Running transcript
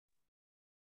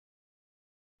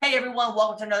Hey everyone,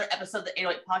 welcome to another episode of the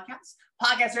 808 Podcast.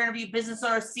 Podcasts are interview business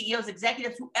owners, CEOs,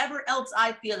 executives, whoever else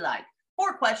I feel like.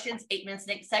 4 questions, 8 minutes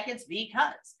and 8 seconds,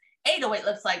 because 808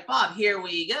 looks like Bob. Here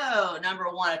we go. Number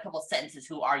 1, a couple sentences.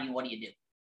 Who are you? What do you do?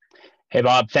 Hey,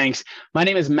 Bob, thanks. My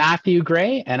name is Matthew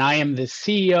Gray, and I am the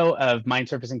CEO of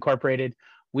MindSurface Incorporated.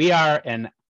 We are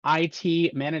an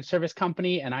IT managed service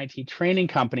company, an IT training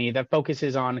company that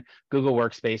focuses on Google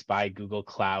Workspace by Google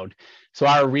Cloud. So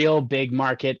our real big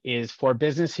market is for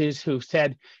businesses who've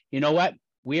said, you know what,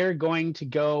 we're going to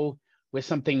go with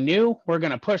something new. We're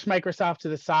going to push Microsoft to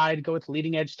the side, go with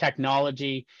leading edge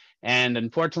technology. And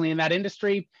unfortunately, in that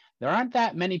industry, there aren't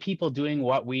that many people doing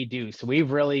what we do. So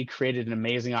we've really created an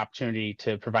amazing opportunity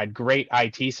to provide great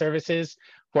IT services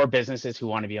for businesses who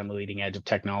want to be on the leading edge of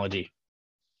technology.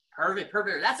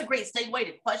 Perfect. That's a great segue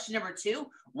to question number 2.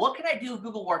 What can I do with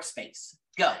Google Workspace?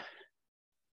 Go.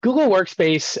 Google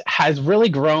Workspace has really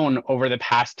grown over the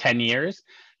past 10 years.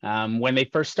 When they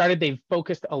first started, they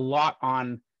focused a lot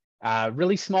on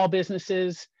really small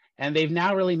businesses, and they've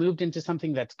now really moved into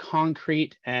something that's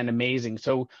concrete and amazing.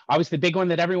 So obviously the big one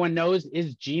that everyone knows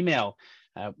is Gmail.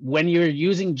 When you're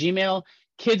using Gmail,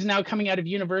 kids now coming out of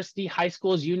university, high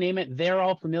schools, you name it, they're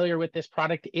all familiar with this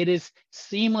product. It is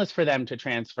seamless for them to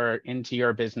transfer into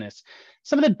your business.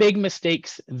 Some of the big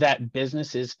mistakes that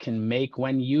businesses can make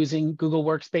when using Google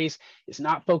Workspace is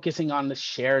not focusing on the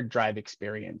shared drive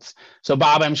experience. So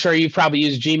Bob, I'm sure you've probably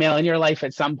used Gmail in your life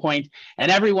at some point,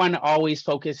 and everyone always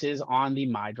focuses on the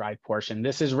My Drive portion.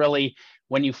 This is really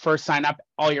when you first sign up,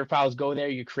 all your files go there,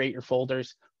 you create your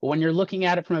folders. But when you're looking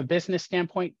at it from a business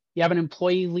standpoint, you have an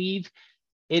employee leave,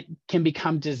 it can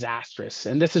become disastrous.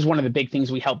 And this is one of the big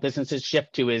things we help businesses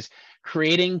shift to, is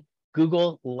creating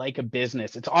Google like a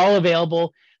business. It's all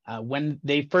available. When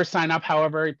they first sign up,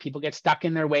 however, people get stuck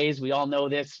in their ways. We all know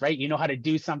this, right? You know how to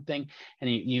do something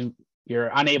and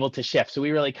you're unable to shift. So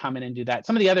we really come in and do that.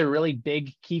 Some of the other really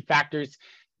big key factors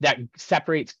that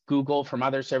separates Google from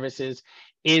other services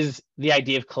is the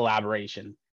idea of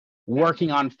collaboration,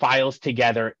 working on files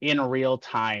together in real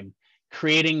time,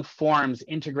 creating forms,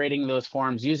 integrating those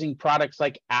forms, using products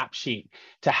like AppSheet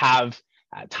to have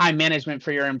time management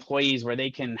for your employees, where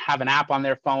they can have an app on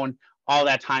their phone. All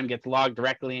that time gets logged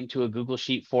directly into a Google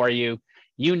Sheet for you.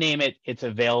 You name it, it's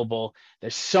available.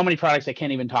 There's so many products, I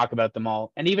can't even talk about them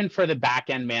all. And even for the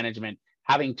back-end management,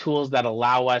 having tools that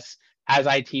allow us as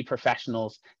IT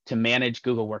professionals to manage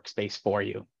Google Workspace for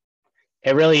you.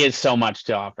 It really is so much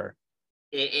to offer.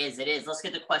 It is. Let's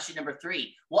get to question number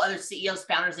 3. What other CEOs,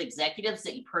 founders, executives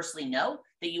that you personally know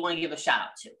that you want to give a shout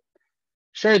out to?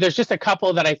 Sure. There's just a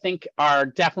couple that I think are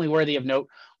definitely worthy of note.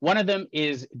 One of them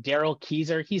is Daryl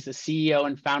Keyser. He's the CEO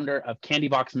and founder of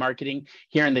Candybox Marketing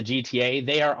here in the GTA.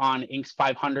 They are on Inc.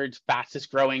 500's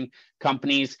fastest growing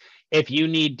companies. If you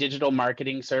need digital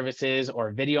marketing services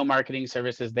or video marketing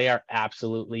services, they are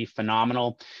absolutely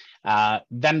phenomenal.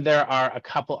 Then there are a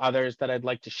couple others that I'd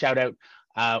like to shout out.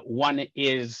 One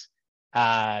is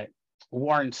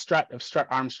Warren Strutt of Strutt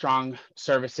Armstrong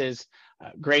Services,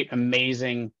 great,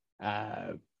 amazing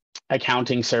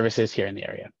accounting services here in the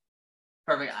area.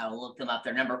 Perfect. I will look them up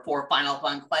there. Number 4, final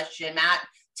fun question, Matt.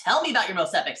 Tell me about your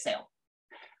most epic sale.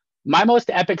 My most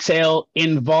epic sale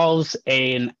involves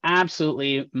an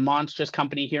absolutely monstrous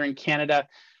company here in Canada.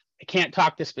 I can't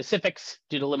talk the specifics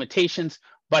due to limitations,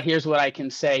 but here's what I can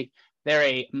say. They're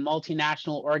a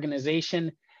multinational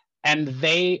organization, and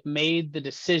they made the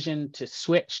decision to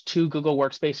switch to Google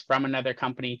Workspace from another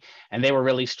company, and they were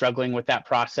really struggling with that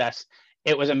process.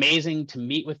 It was amazing to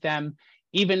meet with them.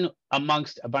 Even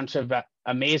amongst a bunch of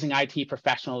amazing IT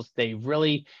professionals, they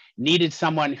really needed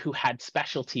someone who had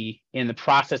specialty in the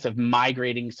process of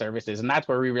migrating services. And that's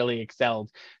where we really excelled,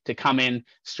 to come in,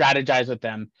 strategize with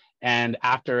them. And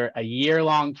after a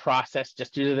year-long process,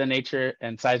 just due to the nature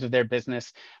and size of their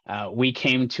business, we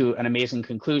came to an amazing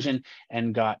conclusion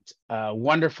and got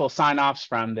wonderful sign-offs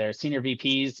from their senior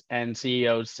VPs and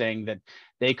CEOs saying that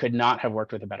they could not have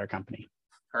worked with a better company.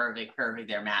 Perfect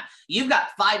there, Matt. You've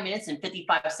got 5 minutes and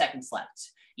 55 seconds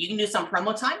left. You can do some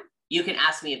promo time. You can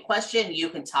ask me a question. You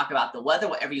can talk about the weather,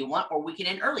 whatever you want, or we can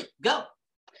end early. Go.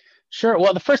 Sure.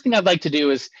 Well, the first thing I'd like to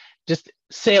do is just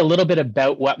say a little bit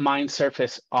about what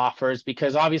MindSurface offers,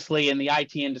 because obviously in the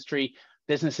IT industry,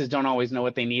 businesses don't always know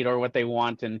what they need or what they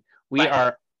want. And we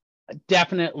are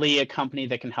definitely a company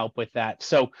that can help with that.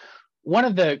 So one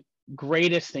of the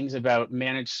greatest things about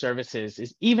managed services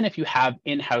is, even if you have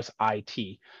in-house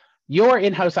IT, your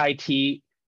in-house IT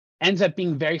ends up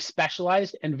being very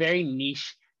specialized and very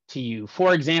niche to you.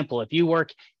 For example, if you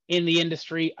work in the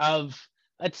industry of,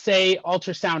 let's say,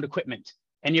 ultrasound equipment,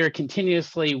 and you're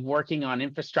continuously working on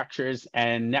infrastructures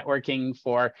and networking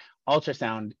for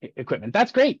ultrasound equipment.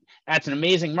 That's great. That's an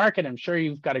amazing market. I'm sure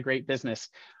you've got a great business.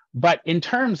 But in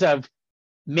terms of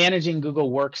managing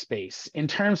Google Workspace, in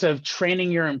terms of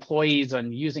training your employees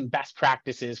on using best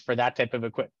practices for that type of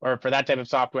equipment or for that type of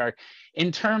software,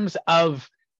 in terms of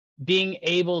being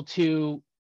able to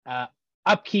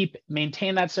upkeep,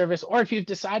 maintain that service, or if you've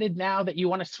decided now that you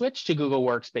want to switch to Google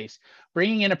Workspace,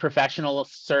 bringing in a professional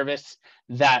service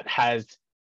that has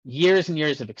years and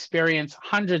years of experience,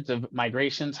 hundreds of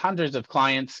migrations, hundreds of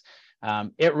clients,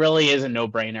 it really is a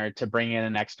no-brainer to bring in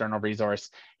an external resource.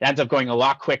 It ends up going a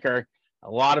lot quicker. A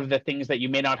lot of the things that you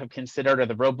may not have considered or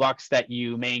the roadblocks that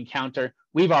you may encounter,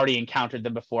 we've already encountered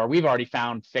them before. We've already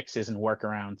found fixes and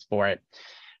workarounds for it.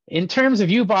 In terms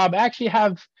of you, Bob, I actually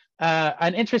have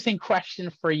an interesting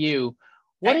question for you.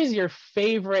 What is your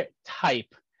favorite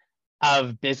type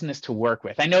of business to work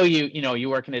with? I know you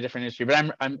work in a different industry,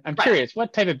 but I'm curious,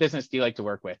 what type of business do you like to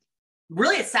work with?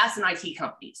 Really, it's SaaS and IT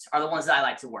companies are the ones that I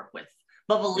like to work with.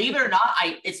 But believe it or not,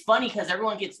 it's funny because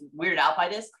everyone gets weirded out by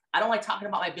this. I don't like talking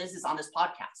about my business on this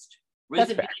podcast.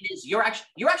 Reason being is you're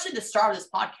actually the star of this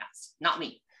podcast, not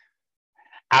me.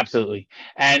 Absolutely.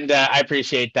 And I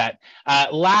appreciate that.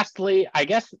 Lastly, I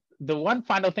guess the one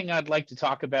final thing I'd like to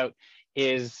talk about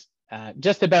is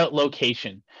just about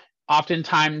location.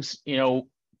 Oftentimes,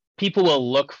 people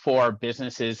will look for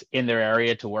businesses in their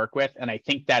area to work with, and I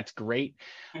think that's great.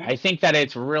 Mm-hmm. I think that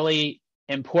it's really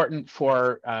important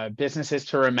for businesses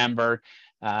to remember,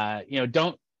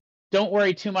 don't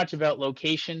worry too much about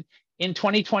location. In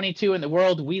 2022, in the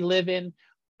world we live in,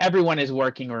 everyone is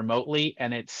working remotely,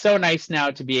 and it's so nice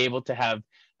now to be able to have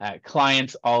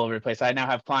clients all over the place. I now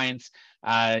have clients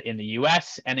in the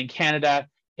US and in Canada,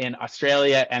 in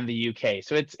Australia and the UK.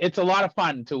 So it's a lot of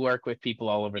fun to work with people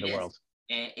all over the world.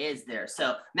 It is there.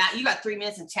 So Matt, you got 3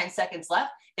 minutes and 10 seconds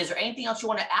left. Is there anything else you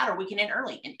want to add, or we can end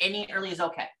early? And ending early is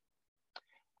okay.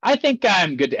 I think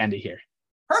I'm good to end it here.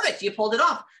 Perfect. You pulled it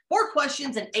off. 4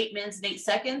 questions in 8 minutes and 8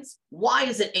 seconds. Why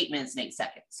is it 8 minutes and 8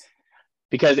 seconds?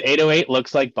 Because 808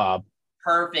 looks like Bob.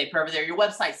 Perfect. There. Your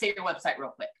website. Say your website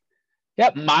real quick.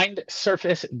 Yep.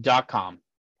 Mindsurface.com.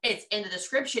 It's in the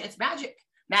description. It's magic.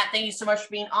 Matt, thank you so much for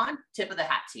being on. Tip of the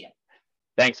hat to you.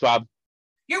 Thanks, Bob.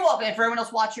 You're welcome. And for everyone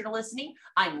else watching or listening,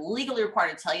 I'm legally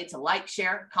required to tell you to like,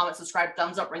 share, comment, subscribe,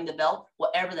 thumbs up, ring the bell,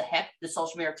 whatever the heck the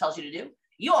social media tells you to do.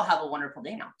 You all have a wonderful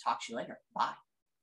day now. Talk to you later. Bye.